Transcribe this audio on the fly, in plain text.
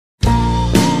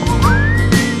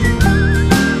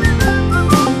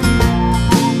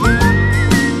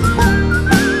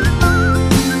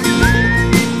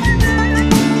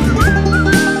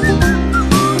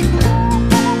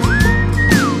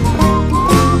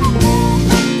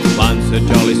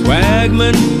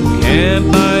swagman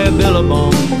can't buy a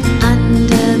billabong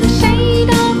under the shade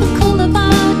of a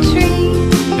coolabah tree.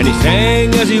 And he sang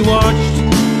as he watched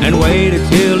and waited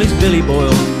till his billy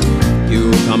boiled. You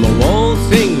come a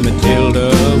waltzing Matilda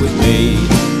with me.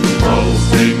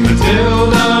 Waltzing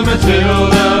Matilda,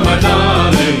 Matilda, my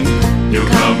darling, you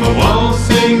come a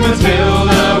waltzing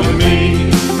Matilda with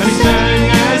me. And he sang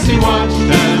as he watched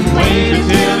and waited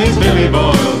till his billy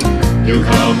boiled. You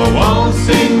come a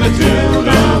waltzing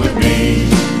Matilda with me.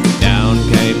 Down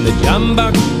came the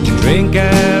jumbuck to drink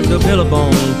at the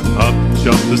billabong. Up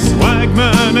jumped the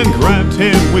swagman and grabbed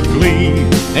him with glee.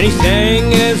 And he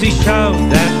sang as he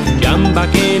shoved that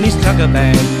jumbuck in his tucker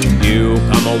bag. You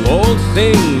come a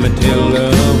waltzing Matilda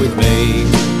with me.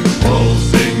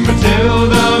 Waltzing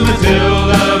Matilda,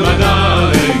 Matilda, my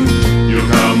darling, you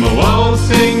come a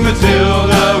waltzing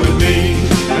Matilda with me.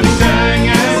 And he sang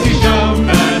as he shoved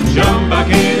that jumbuck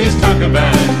in his tucker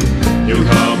bag. You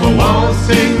come a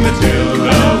waltzing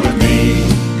Matilda with me.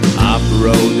 Up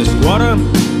rode the squatter,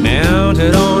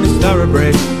 mounted on his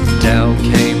thoroughbred. Down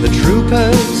came the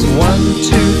troopers, 1,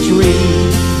 2, 3.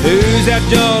 Who's that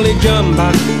jolly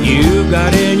jumbuck you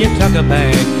got in your tucker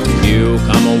bag? You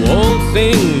come a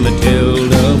waltzing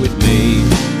Matilda with me.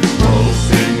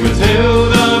 Waltzing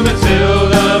Matilda,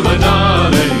 Matilda, my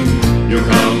darling, you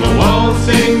come a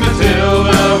waltzing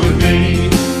Matilda with me.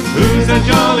 Who's that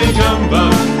jolly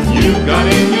jumbuck you got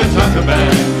in your tucker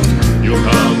bag? You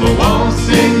come a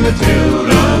waltzing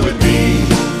Matilda with me.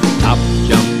 Up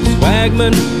jumped the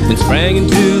swagman and sprang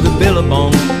into the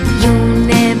billabong. You'll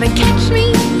never catch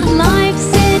me alive,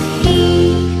 said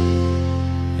he.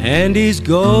 And his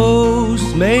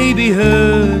ghost may be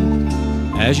heard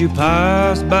as you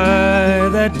pass by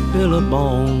that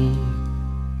billabong.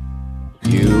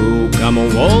 You come a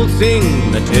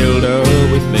waltzing Matilda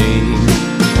with me.